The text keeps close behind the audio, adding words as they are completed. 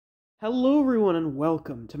Hello everyone and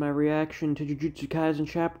welcome to my reaction to Jujutsu Kaisen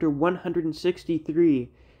chapter 163.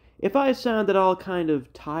 If I sound at all kind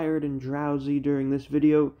of tired and drowsy during this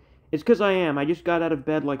video, it's because I am. I just got out of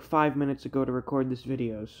bed like 5 minutes ago to record this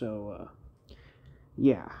video, so,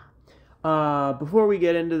 yeah. Before we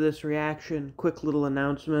get into this reaction, quick little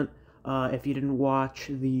announcement. If you didn't watch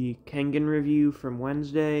the Kengan review from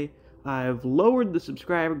Wednesday, I've lowered the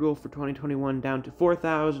subscriber goal for 2021 down to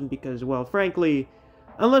 4,000 because, well, frankly,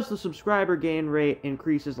 unless the subscriber gain rate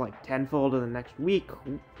increases like tenfold in the next week,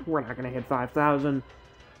 we're not going to hit 5,000.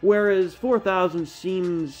 Whereas 4,000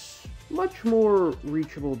 seems much more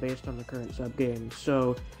reachable based on the current sub game.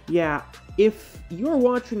 So, yeah, if you're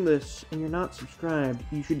watching this and you're not subscribed,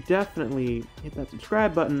 you should definitely hit that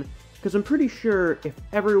subscribe button, because I'm pretty sure if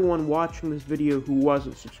everyone watching this video who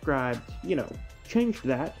wasn't subscribed, changed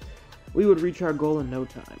that, we would reach our goal in no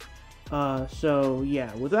time. So,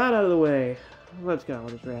 yeah, with that out of the way, let's get on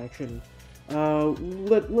with this reaction.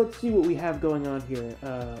 Let's see what we have going on here.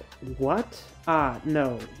 What?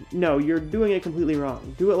 No, you're doing it completely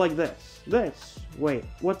wrong. Do it like this. Wait,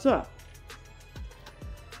 what's up?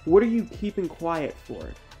 What are you keeping quiet for?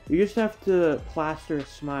 You just have to plaster a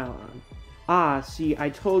smile on. See, I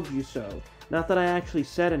told you so. Not that I actually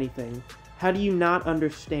said anything. How do you not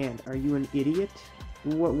understand? Are you an idiot?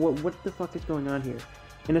 What the fuck is going on here?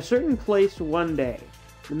 In a certain place one day,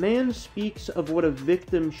 the man speaks of what a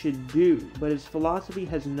victim should do, but his philosophy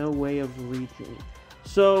has no way of reaching.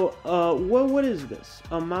 So, what is this?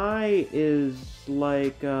 Amai is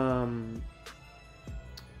like,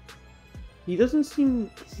 he doesn't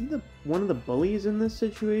seem, is he one of the bullies in this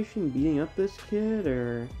situation, beating up this kid,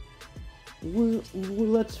 or,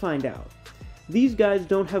 let's find out. These guys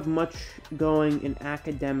don't have much going in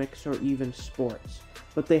academics or even sports,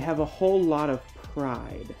 but they have a whole lot of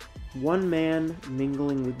pride. One man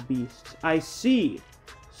mingling with beasts. I see.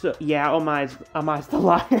 So, yeah, Amai's the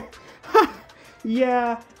liar.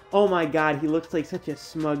 Yeah. Oh my god, he looks like such a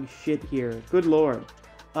smug shit here. Good lord.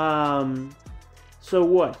 So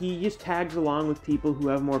what? He just tags along with people who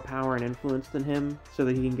have more power and influence than him so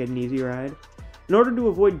that he can get an easy ride? In order to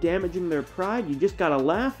avoid damaging their pride, you just gotta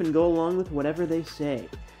laugh and go along with whatever they say.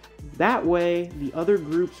 That way, the other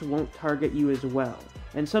groups won't target you as well.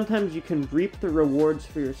 And sometimes you can reap the rewards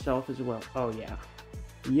for yourself as well. Oh, yeah.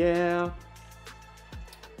 Yeah.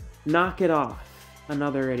 Knock it off.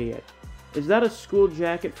 Another idiot. Is that a school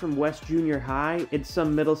jacket from West Junior High? It's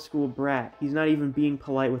some middle school brat. He's not even being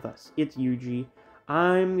polite with us. It's Yuji.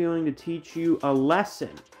 I'm going to teach you a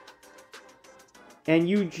lesson. And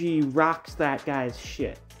Yuji rocks that guy's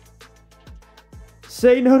shit.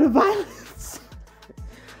 Say no to violence!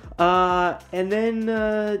 And then,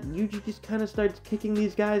 Yuji just kind of starts kicking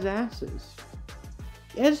these guys' asses.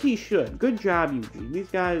 As he should. Good job, Yuji. These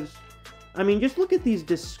guys, I mean, just look at these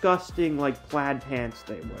disgusting, like, plaid pants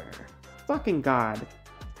they wear. Fucking god.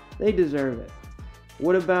 They deserve it.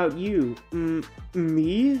 What about you?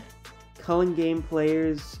 Me? Culling game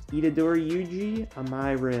players, Itadori Yuji,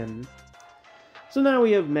 Amai Rin. So now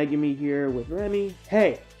we have Megumi here with Remy.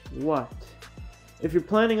 Hey, what? If you're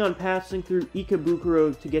planning on passing through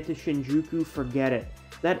Ikebukuro to get to Shinjuku, forget it.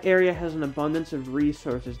 That area has an abundance of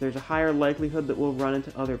resources. There's a higher likelihood that we'll run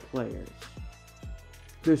into other players.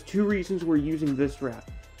 There's two reasons we're using this route.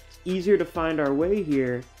 It's easier to find our way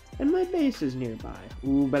here, and my base is nearby.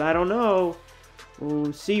 Ooh, but I don't know.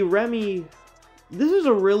 Ooh, see, Remy, this is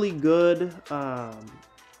a really good,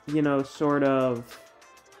 sort of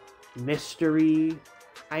mystery,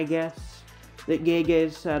 I guess, that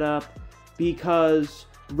Gege's set up. Because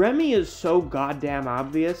Remy is so goddamn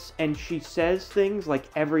obvious, and she says things like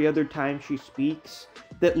every other time she speaks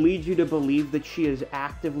that lead you to believe that she is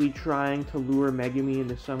actively trying to lure Megumi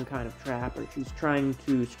into some kind of trap, or she's trying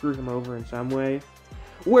to screw him over in some way.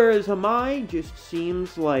 Whereas Amai just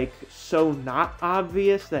seems like so not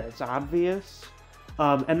obvious that it's obvious.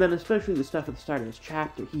 And then especially the stuff at the start of this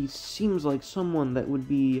chapter, he seems like someone that would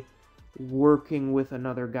be working with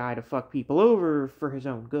another guy to fuck people over for his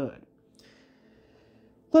own good.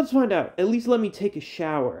 Let's find out. At least let me take a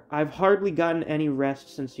shower. I've hardly gotten any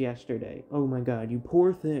rest since yesterday. Oh my god, you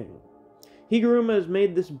poor thing. Higuruma has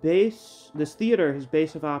made this theater, his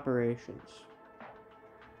base of operations.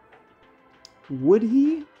 Would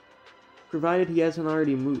he? Provided he hasn't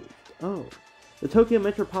already moved. Oh. The Tokyo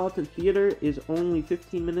Metropolitan Theater is only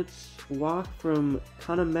 15 minutes walk from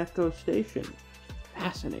Kanameko Station.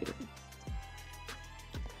 Fascinating.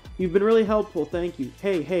 You've been really helpful, thank you.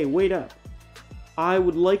 Hey, wait up. I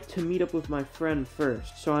would like to meet up with my friend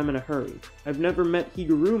first, so I'm in a hurry. I've never met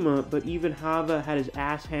Higuruma, but even Haba had his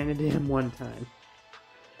ass handed to him one time.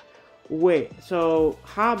 Wait, so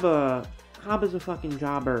Haba Haba's a fucking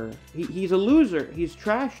jobber. He's a loser. He's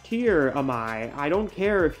trash tier, Amai. I don't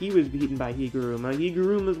care if he was beaten by Higuruma.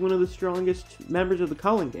 Higuruma is one of the strongest members of the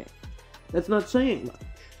Culling Gang. That's not saying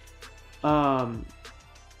much.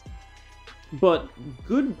 But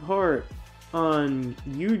good part on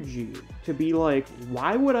Yuji to be like,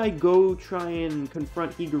 why would I go try and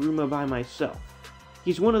confront Higuruma by myself?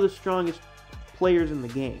 He's one of the strongest players in the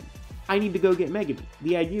game. I need to go get Megumi.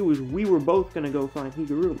 The idea was we were both going to go find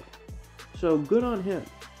Higuruma. So good on him.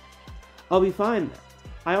 I'll be fine then.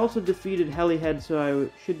 I also defeated Helihead, so I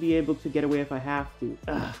should be able to get away if I have to.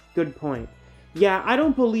 Ugh, good point. Yeah, I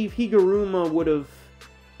don't believe Higuruma would have...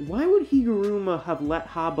 Why would Higuruma have let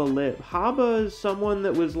Haba live? Haba is someone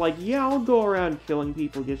that was like, yeah, I'll go around killing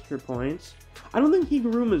people just for points. I don't think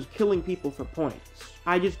Higuruma's killing people for points.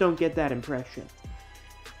 I just don't get that impression.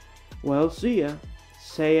 Well, see ya.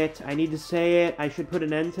 Say it. I need to say it. I should put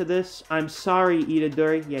an end to this. I'm sorry,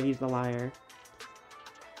 Itadori. Yeah, he's the liar.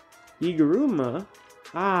 Higuruma?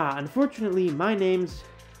 Ah, unfortunately, my name's...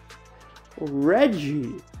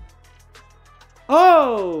 Reggie.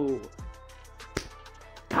 Oh!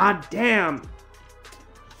 God damn.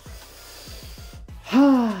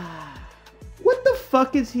 What the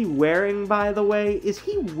fuck is he wearing, by the way? Is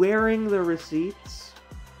he wearing the receipts?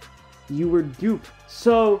 You were duped.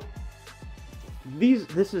 So,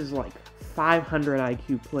 this is like 500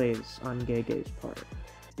 IQ plays on Gege's part.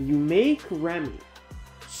 You make Remy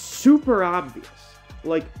super obvious.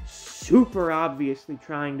 Like, super obviously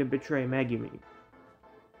trying to betray Megumi.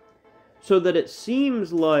 So that it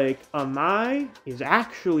seems like Amai is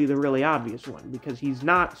actually the really obvious one, because he's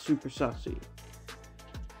not super sussy.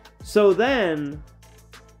 So then,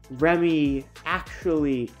 Remy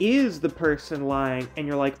actually is the person lying, and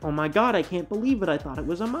you're like, oh my god, I can't believe it, I thought it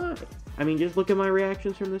was Amai. I mean, just look at my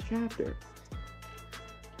reactions from this chapter.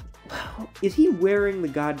 Is he wearing the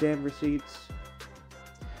goddamn receipts?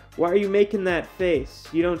 Why are you making that face?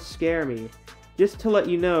 You don't scare me. Just to let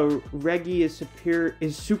you know, Reggie is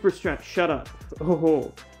super strong. Shut up.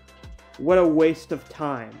 Oh, what a waste of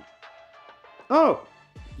time. Oh,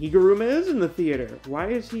 Higuruma is in the theater. Why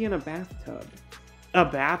is he in a bathtub? A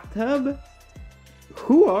bathtub?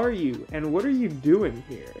 Who are you, and what are you doing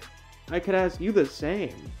here? I could ask you the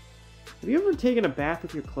same. Have you ever taken a bath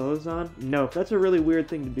with your clothes on? Nope, that's a really weird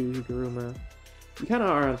thing to do, Higuruma. You kinda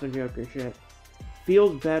are on some Joker shit.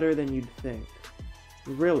 Feels better than you'd think.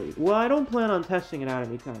 Really? Well, I don't plan on testing it out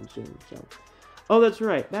anytime soon, so... Oh, that's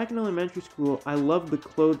right. Back in elementary school, I loved the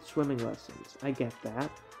clothed swimming lessons. I get that.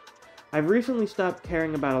 I've recently stopped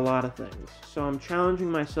caring about a lot of things, so I'm challenging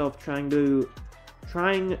myself trying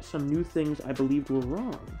some new things I believed were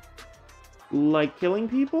wrong. Like killing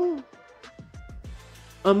people?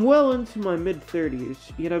 I'm well into my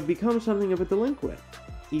mid-30s, yet I've become something of a delinquent.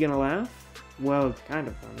 You gonna laugh? Well, it's kind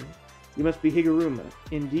of funny. You must be Higuruma.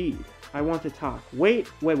 Indeed. I want to talk. Wait.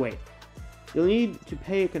 You'll need to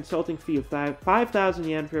pay a consulting fee of 5,000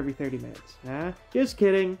 yen for every 30 minutes. Huh? Just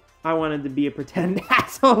kidding. I wanted to be a pretend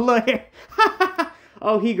asshole lawyer.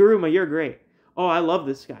 Oh, Higuruma, you're great. Oh, I love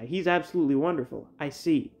this guy. He's absolutely wonderful. I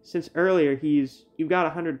see. Since earlier, you've got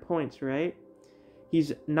 100 points, right?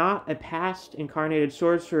 He's not a past incarnated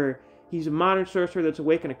sorcerer. He's a modern sorcerer that's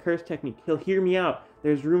awakened a curse technique. He'll hear me out.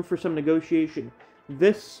 There's room for some negotiation.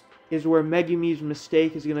 This is where Megumi's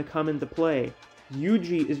mistake is going to come into play.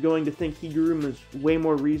 Yuji is going to think Higuruma's way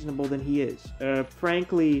more reasonable than he is.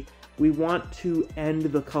 Frankly, we want to end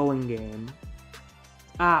the culling game.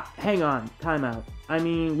 Hang on, time out. I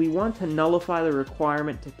mean, we want to nullify the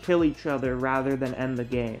requirement to kill each other rather than end the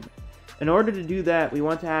game. In order to do that, we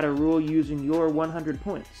want to add a rule using your 100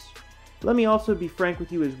 points. Let me also be frank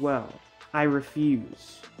with you as well. I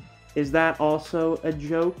refuse. Is that also a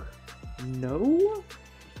joke? No?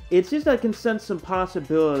 It's just I can sense some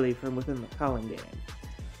possibility from within the culling game.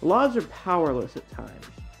 The laws are powerless at times,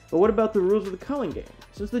 but what about the rules of the culling game?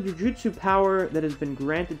 Since the Jujutsu power that has been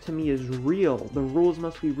granted to me is real, the rules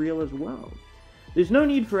must be real as well. There's no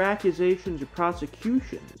need for accusations or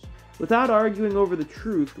prosecutions. Without arguing over the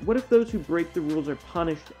truth, what if those who break the rules are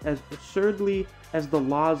punished as absurdly as the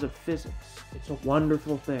laws of physics? It's a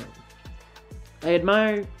wonderful thing.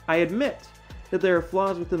 I admit that there are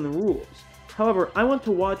flaws within the rules. However, I want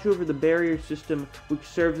to watch over the barrier system which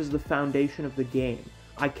serves as the foundation of the game.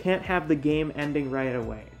 I can't have the game ending right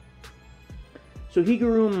away. So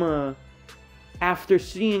Higuruma, after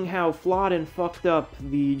seeing how flawed and fucked up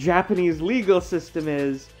the Japanese legal system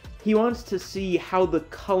is, he wants to see how the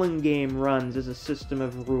culling game runs as a system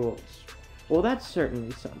of rules. Well, that's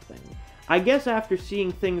certainly something. I guess after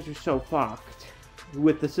seeing things are so fucked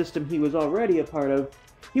with the system he was already a part of,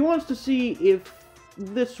 he wants to see if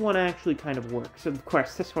this one actually kind of works. Of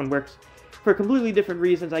course, this one works for completely different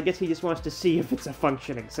reasons. I guess he just wants to see if it's a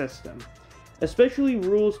functioning system. Especially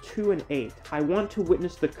rules 2 and 8. I want to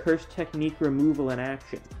witness the curse technique removal in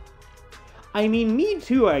action. I mean, me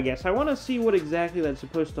too, I guess. I want to see what exactly that's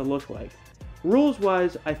supposed to look like.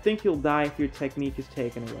 Rules-wise, I think you'll die if your technique is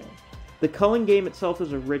taken away. The culling game itself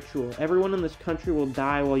is a ritual. Everyone in this country will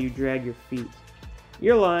die while you drag your feet.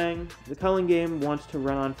 You're lying. The culling game wants to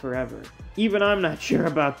run on forever. Even I'm not sure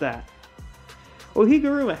about that. Oh,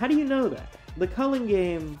 Higuruma, how do you know that? The culling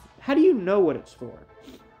game, how do you know what it's for?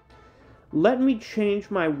 Let me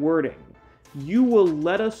change my wording. You will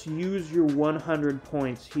let us use your 100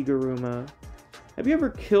 points, Higuruma. Have you ever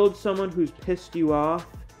killed someone who's pissed you off?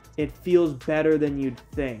 It feels better than you'd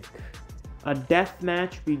think. A death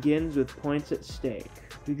match begins with points at stake.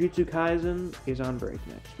 Jujutsu Kaisen is on break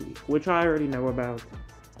next week, which I already know about.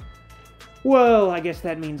 Well, I guess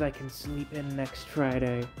that means I can sleep in next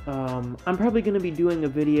Friday. I'm probably going to be doing a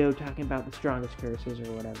video talking about the strongest curses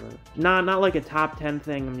or whatever. Not like a top 10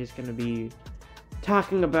 thing, I'm just going to be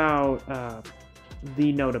talking about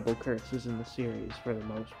the notable curses in the series for the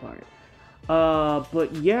most part.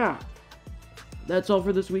 But yeah, that's all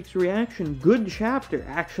for this week's reaction. Good chapter,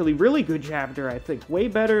 actually, really good chapter, I think. Way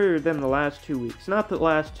better than the last 2 weeks. Not that the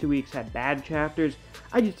last 2 weeks had bad chapters,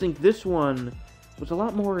 I just think this one was a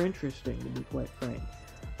lot more interesting, to be quite frank.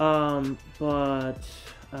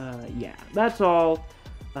 Yeah, that's all.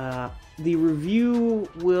 The review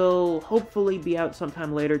will hopefully be out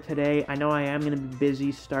sometime later today. I know I am going to be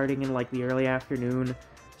busy starting in, like, the early afternoon,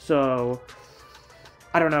 so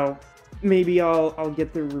I don't know. Maybe I'll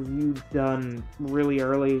get the review done really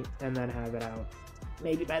early and then have it out.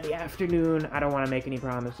 Maybe by the afternoon. I don't want to make any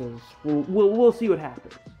promises. We'll see what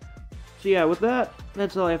happens. So yeah, with that,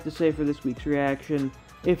 that's all I have to say for this week's reaction.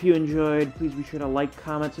 If you enjoyed, please be sure to like,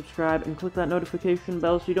 comment, subscribe, and click that notification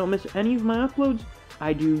bell so you don't miss any of my uploads.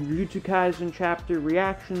 I do Jujutsu Kaisen chapter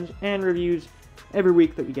reactions and reviews every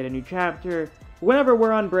week that we get a new chapter. Whenever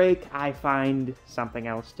we're on break, I find something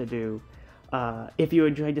else to do. If you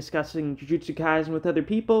enjoy discussing Jujutsu Kaisen with other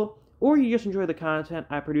people, or you just enjoy the content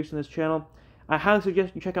I produce on this channel, I highly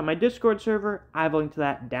suggest you check out my Discord server. I have a link to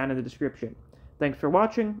that down in the description. Thanks for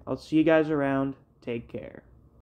watching. I'll see you guys around. Take care.